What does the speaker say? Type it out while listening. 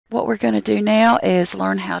what we're going to do now is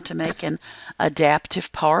learn how to make an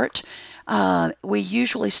adaptive part. We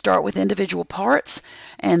usually start with individual parts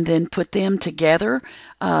and then put them together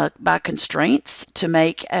by constraints to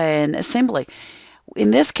make an assembly.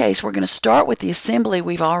 In this case, we're going to start with the assembly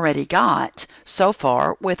we've already got so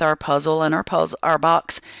far with our puzzle and our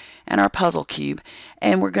box and our puzzle cube,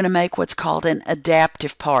 and we're going to make what's called an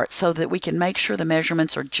adaptive part so that we can make sure the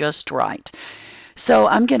measurements are just right. So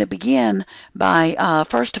I'm going to begin by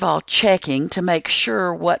first of all checking to make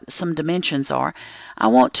sure what some dimensions are. I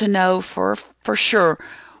want to know for sure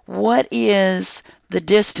what is the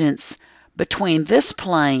distance between this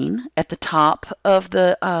plane at the top of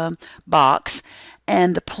the box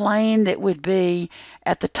and the plane that would be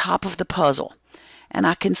at the top of the puzzle. And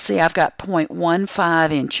I can see I've got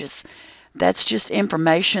 0.15 inches. That's just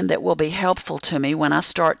information that will be helpful to me when I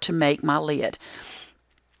start to make my lid,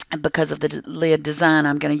 because of the lid design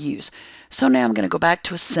I'm going to use. So now I'm going to go back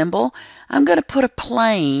to assemble. I'm going to put a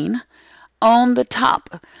plane on the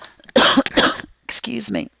top, excuse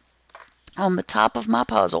me, on the top of my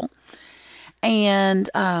puzzle. And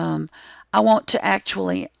I want to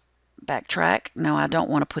actually backtrack. No, I don't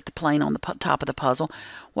want to put the plane on the top of the puzzle.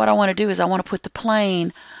 What I want to do is I want to put the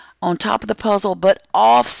plane on top of the puzzle but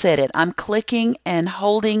offset it. I'm clicking and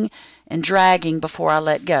holding and dragging before I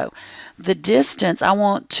let go. The distance I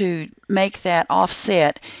want to make that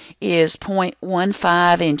offset is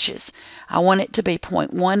 0.15 inches. I want it to be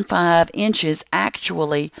 0.15 inches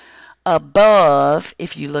actually above.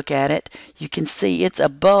 If you look at it, you can see it's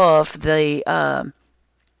above the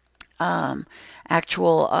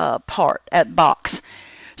actual part at box.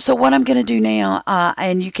 So what I'm going to do now,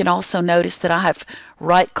 and you can also notice that I have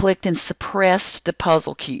right-clicked and suppressed the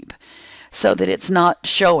puzzle cube so that it's not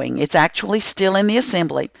showing. It's actually still in the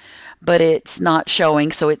assembly, but it's not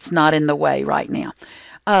showing, so it's not in the way right now.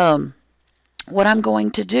 What I'm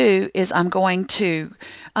going to do is I'm going to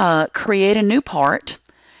create a new part,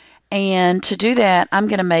 and to do that I'm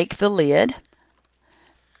going to make the lid,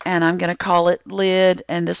 and I'm going to call it lid,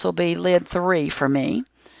 and this will be lid 3 for me.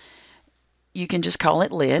 You can just call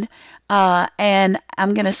it lid. And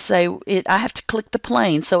I'm going to say I have to click the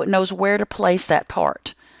plane so it knows where to place that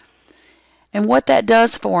part. And what that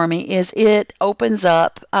does for me is it opens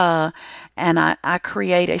up and I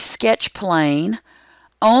create a sketch plane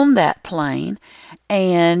on that plane,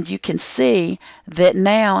 and you can see that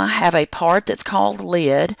now I have a part that's called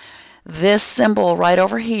lid. This symbol right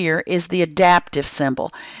over here is the adaptive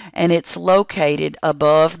symbol, and it's located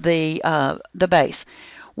above the base.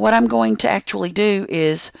 What I'm going to actually do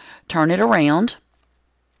is turn it around,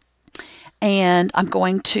 and I'm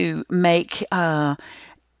going to make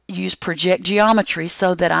use project geometry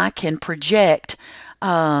so that I can project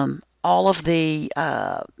all of the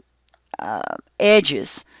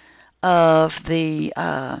edges of the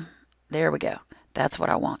there we go. That's what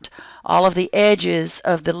I want. All of the edges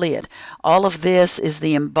of the lid. All of this is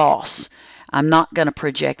the emboss. I'm not going to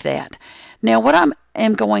project that. Now what I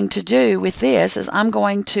am going to do with this is I'm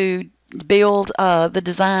going to build the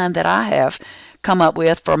design that I have come up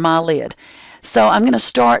with for my lid. So I'm going to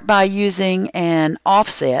start by using an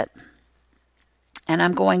offset, and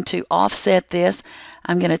I'm going to offset this.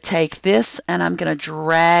 I'm going to take this and I'm going to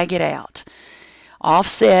drag it out.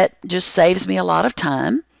 Offset just saves me a lot of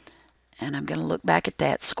time. And I'm going to look back at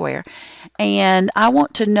that square. And I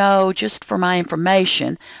want to know, just for my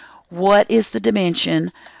information, what is the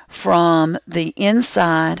dimension from the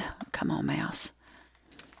inside. Come on, mouse.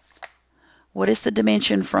 What is the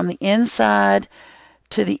dimension from the inside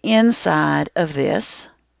to the inside of this?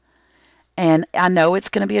 And I know it's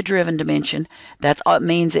going to be a driven dimension. That's all it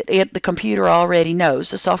means. The computer already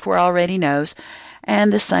knows. The software already knows.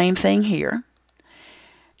 And the same thing here.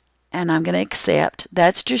 And I'm going to accept.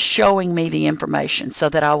 That's just showing me the information so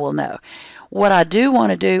that I will know. What I do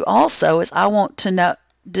want to do also is I want to know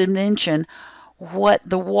dimension what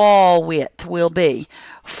the wall width will be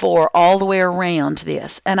for all the way around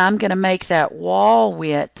this. And I'm going to make that wall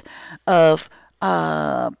width of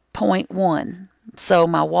 0.1. So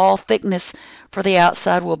my wall thickness for the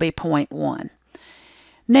outside will be 0.1.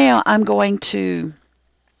 Now I'm going to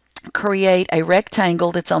create a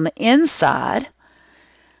rectangle that's on the inside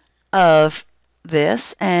of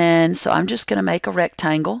this, and so I'm just going to make a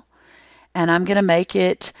rectangle, and I'm going to make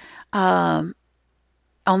it on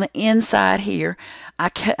the inside here. I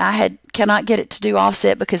cannot get it to do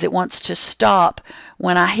offset because it wants to stop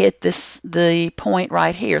when I hit the point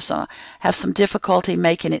right here, so I have some difficulty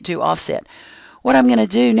making it do offset. What I'm going to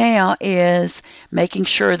do now is making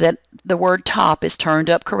sure that the word top is turned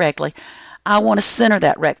up correctly. I want to center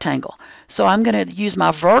that rectangle. So I'm going to use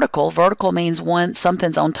my vertical. Vertical means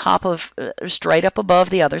something's on top of, straight up above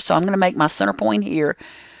the other. So I'm going to make my center point here,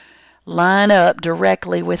 line up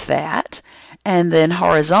directly with that, and then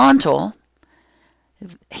horizontal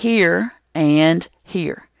here and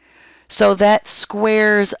here. So that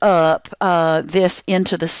squares up this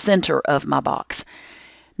into the center of my box.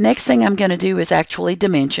 Next thing I'm going to do is actually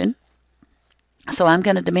dimension. So I'm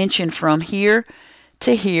going to dimension from here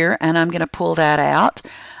to here, and I'm going to pull that out.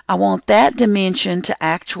 I want that dimension to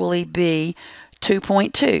actually be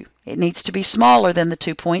 2.2. It needs to be smaller than the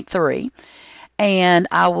 2.3. And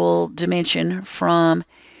I will dimension from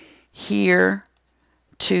here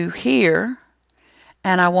to here,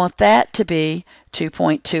 and I want that to be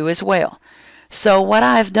 2.2 as well. So what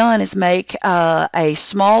I've done is make a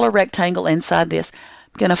smaller rectangle inside this.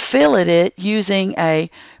 I'm going to fillet it using a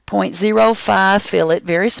 0.05 fillet,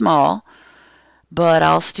 very small, but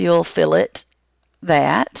I'll still fillet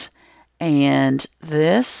that, and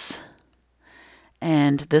this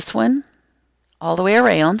one all the way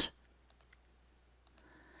around.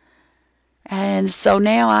 And so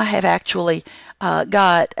now I have actually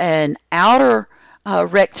got an outer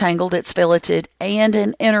rectangle that's filleted and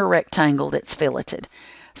an inner rectangle that's filleted.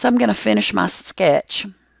 So I'm going to finish my sketch.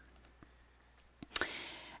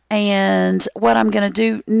 And what I'm going to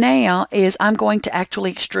do now is I'm going to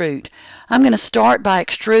actually extrude. I'm going to start by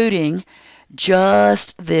extruding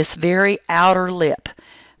just this very outer lip.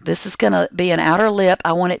 This is going to be an outer lip.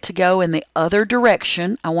 I want it to go in the other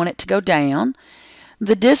direction. I want it to go down.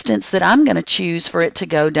 The distance that I'm going to choose for it to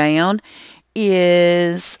go down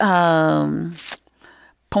is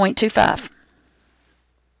 0.25.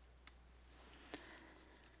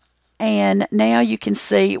 And now you can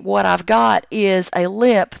see what I've got is a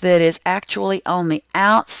lip that is actually on the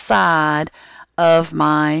outside of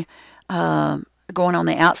my, going on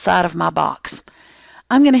the outside of my box.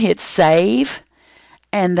 I'm going to hit save,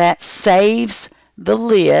 and that saves the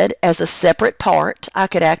lid as a separate part. I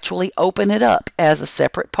could actually open it up as a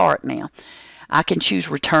separate part now. I can choose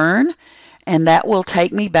return, and that will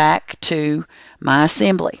take me back to my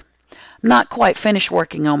assembly. I'm not quite finished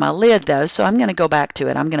working on my lid though, so I'm going to go back to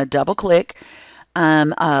it. I'm going to double click.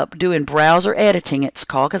 I'm doing browser editing, it's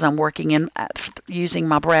called, because I'm working using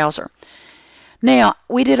my browser. Now,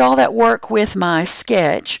 we did all that work with my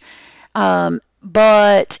sketch,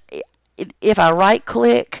 but if I right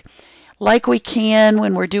click, like we can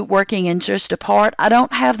when we're working in just a part, I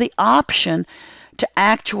don't have the option to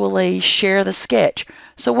actually share the sketch.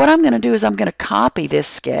 So what I'm going to do is I'm going to copy this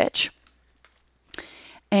sketch,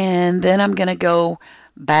 and then I'm going to go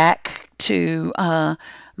back to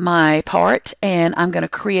my part, and I'm going to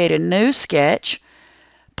create a new sketch,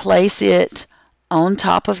 place it on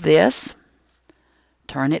top of this,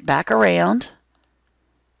 turn it back around,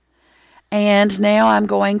 and now I'm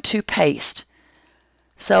going to paste.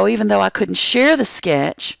 So even though I couldn't share the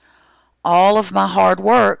sketch, all of my hard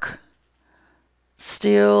work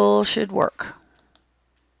still should work.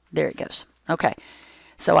 There it goes. Okay,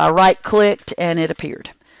 so I right-clicked and it appeared.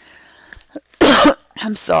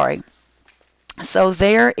 I'm sorry. So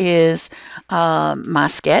there is my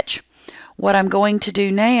sketch. What I'm going to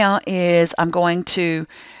do now is I'm going to,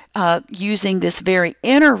 using this very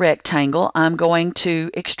inner rectangle, I'm going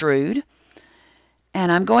to extrude.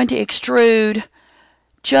 And I'm going to extrude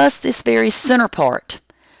just this very center part.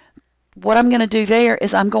 What I'm going to do there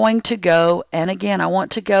is I'm going to go, and again, I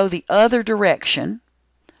want to go the other direction.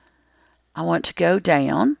 I want to go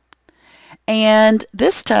down. And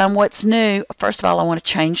this time what's new, first of all, I want to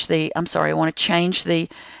change the, I want to change the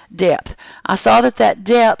depth. I saw that that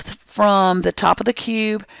depth from the top of the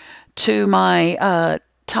cube to my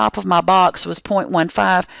top of my box was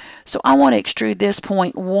 0.15, so I want to extrude this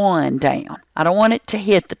 0.1 down. I don't want it to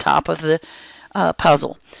hit the top of the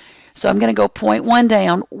puzzle. So I'm going to go 0.1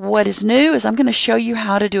 down. What is new is I'm going to show you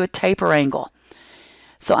how to do a taper angle.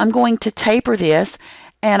 So I'm going to taper this,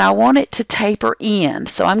 and I want it to taper in.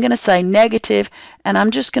 So I'm going to say negative, and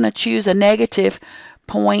I'm just going to choose a negative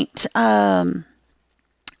 0.15,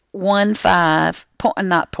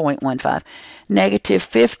 not 0.15, negative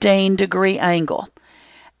 15-degree angle.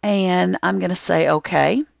 And I'm going to say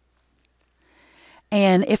OK.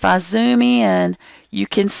 And if I zoom in, you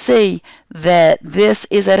can see that this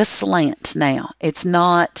is at a slant now. It's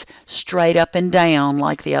not straight up and down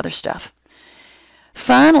like the other stuff.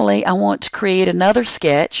 Finally, I want to create another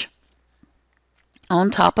sketch on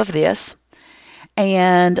top of this.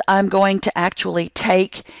 And I'm going to actually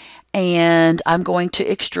take and I'm going to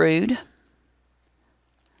extrude.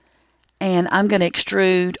 And I'm going to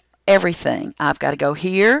extrude everything. I've got to go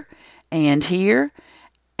here and here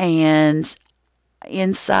and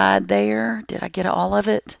inside there. Did I get all of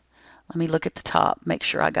it? Let me look at the top, make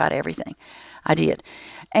sure I got everything. I did.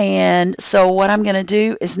 And so what I'm going to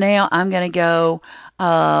do is now I'm going to go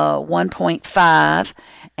 1.5,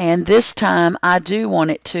 and this time I do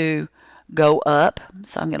want it to go up,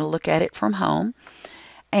 so I'm going to look at it from home,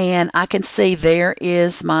 and I can see there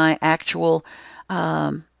is my actual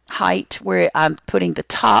height where I'm putting the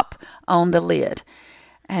top on the lid.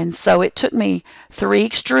 And so it took me 3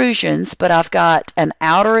 extrusions, but I've got an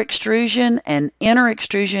outer extrusion, an inner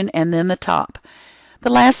extrusion, and then the top. The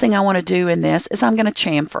last thing I want to do in this is I'm going to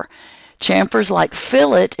chamfer. Chamfer's like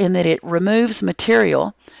fillet in that it removes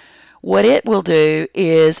material. What it will do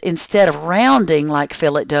is, instead of rounding like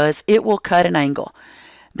fillet does, it will cut an angle.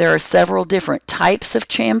 There are several different types of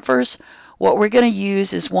chamfers. What we're going to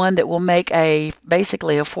use is one that will make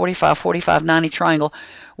basically a 45-45-90 triangle,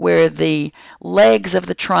 where the legs of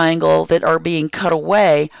the triangle that are being cut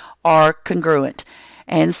away are congruent.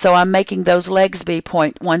 And so I'm making those legs be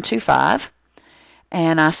 0.125,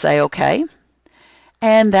 and I say OK.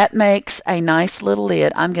 And that makes a nice little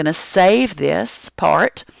lid. I'm going to save this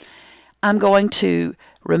part. I'm going to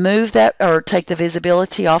remove that, or take the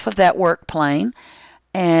visibility off of that work plane.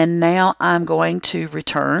 And now I'm going to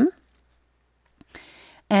return.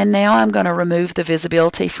 And now I'm going to remove the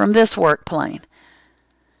visibility from this work plane.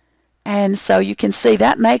 And so you can see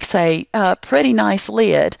that makes a pretty nice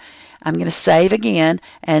lid. I'm going to save again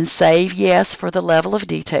and save yes for the level of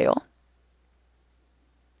detail.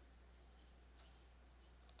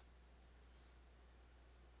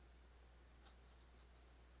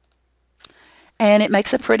 And it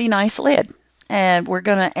makes a pretty nice lid. And we're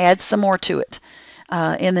going to add some more to it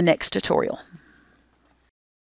in the next tutorial.